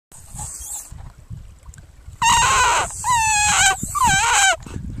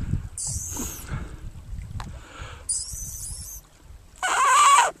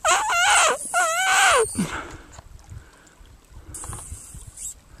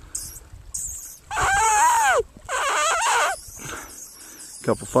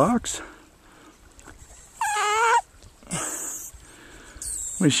Couple fox.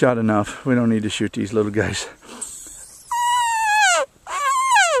 We shot enough. We don't need to shoot these little guys.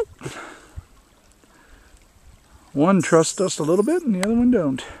 One trusts us a little bit and the other one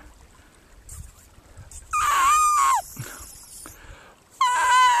don't.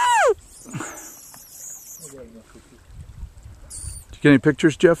 Did you get any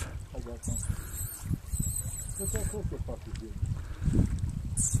pictures, Jeff? I got some. Look how close the fuck is getting.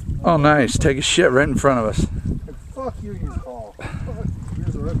 Oh, nice. Take a shit right in front of us. Hey, fuck you, you call.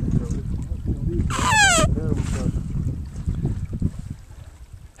 Here's the rest of it.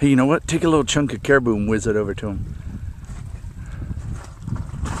 Hey, you know what? Take a little chunk of caribou and whiz it over to him.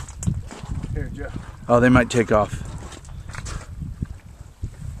 Here, Jeff. Oh, they might take off.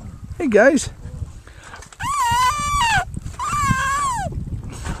 Hey, guys.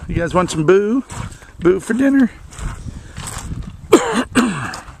 You guys want some boo? Boo for dinner?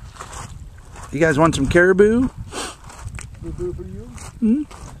 You guys want some caribou? Boo for you? Hmm?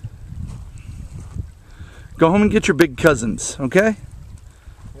 Go home and get your big cousins, okay?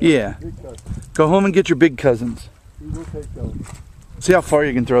 Yeah. Big cousin. Go home and get your big cousins. We will take those. See how far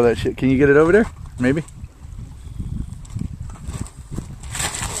you can throw that shit. Can you get it over there? Maybe?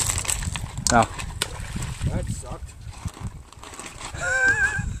 Oh. That sucked.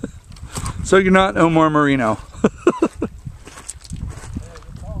 So you're not Omar Marino.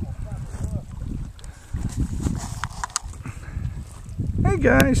 Hey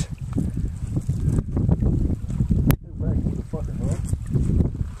guys.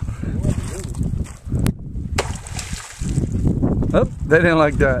 Oh, they didn't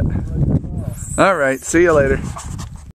like that. All right, see you later.